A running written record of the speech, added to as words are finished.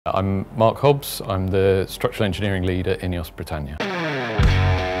I'm Mark Hobbs. I'm the structural engineering lead at INEOS Britannia.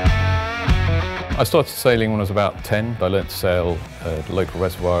 I started sailing when I was about 10. I learnt to sail a local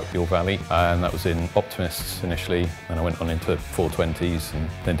reservoir at the Ore Valley, and that was in optimists initially. Then I went on into 420s and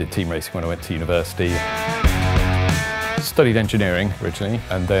then did team racing when I went to university. Studied engineering originally,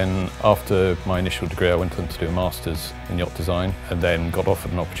 and then after my initial degree I went on to do a master's in yacht design, and then got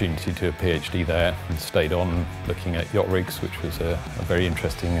offered an opportunity to do a PhD there and stayed on looking at yacht rigs, which was a very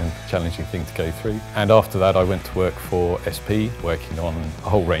interesting and challenging thing to go through. And after that I went to work for SP, working on a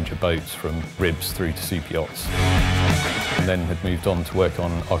whole range of boats from ribs through to super yachts. And then had moved on to work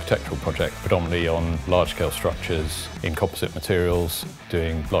on architectural projects, predominantly on large-scale structures in composite materials,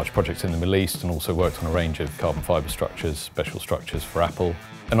 doing large projects in the Middle East, and also worked on a range of carbon fibre structures, special structures for Apple.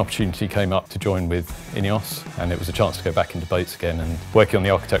 An opportunity came up to join with INEOS, and it was a chance to go back into boats again, and working on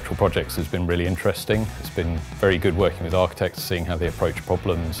the architectural projects has been really interesting. It's been very good working with architects, seeing how they approach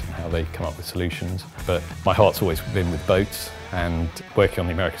problems and how they come up with solutions. But my heart's always been with boats, and working on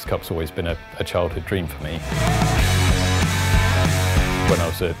the America's Cup's always been a childhood dream for me. When I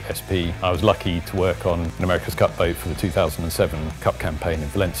was at SP, I was lucky to work on an America's Cup boat for the 2007 Cup campaign in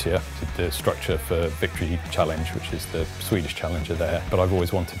Valencia. Did the structure for Victory Challenge, which is the Swedish challenger there. But I've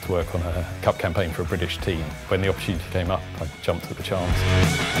always wanted to work on a Cup campaign for a British team. When the opportunity came up, I jumped at the chance.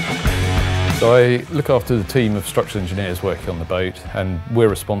 So I look after the team of structural engineers working on the boat, and we're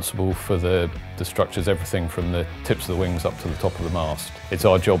responsible for the structures, everything from the tips of the wings up to the top of the mast. It's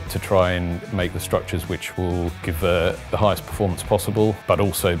our job to try and make the structures which will give the highest performance possible, but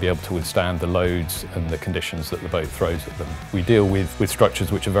also be able to withstand the loads and the conditions that the boat throws at them. We deal with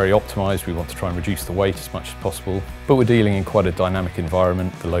structures which are very optimised. We want to try and reduce the weight as much as possible, but we're dealing in quite a dynamic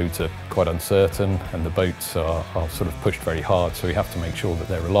environment. The loads are quite uncertain and the boats are sort of pushed very hard, so we have to make sure that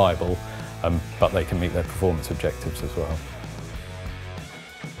they're reliable, but they can meet their performance objectives as well.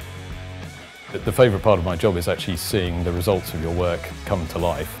 The favourite part of my job is actually seeing the results of your work come to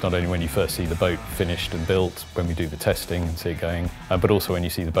life. Not only when you first see the boat finished and built, when we do the testing and see it going, but also when you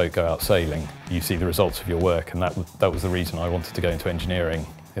see the boat go out sailing. You see the results of your work, and that was the reason I wanted to go into engineering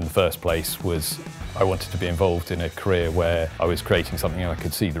in the first place. Was I wanted to be involved in a career where I was creating something and I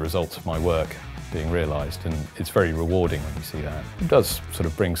could see the results of my work being realised, and it's very rewarding when you see that. It does sort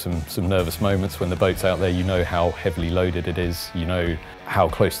of bring some nervous moments when the boat's out there. You know how heavily loaded it is, you know how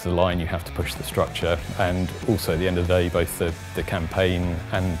close to the line you have to push the structure, and also at the end of the day both the campaign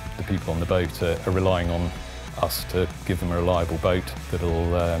and the people on the boat are relying on us to give them a reliable boat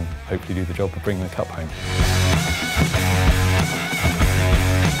that'll hopefully do the job of bringing the cup home.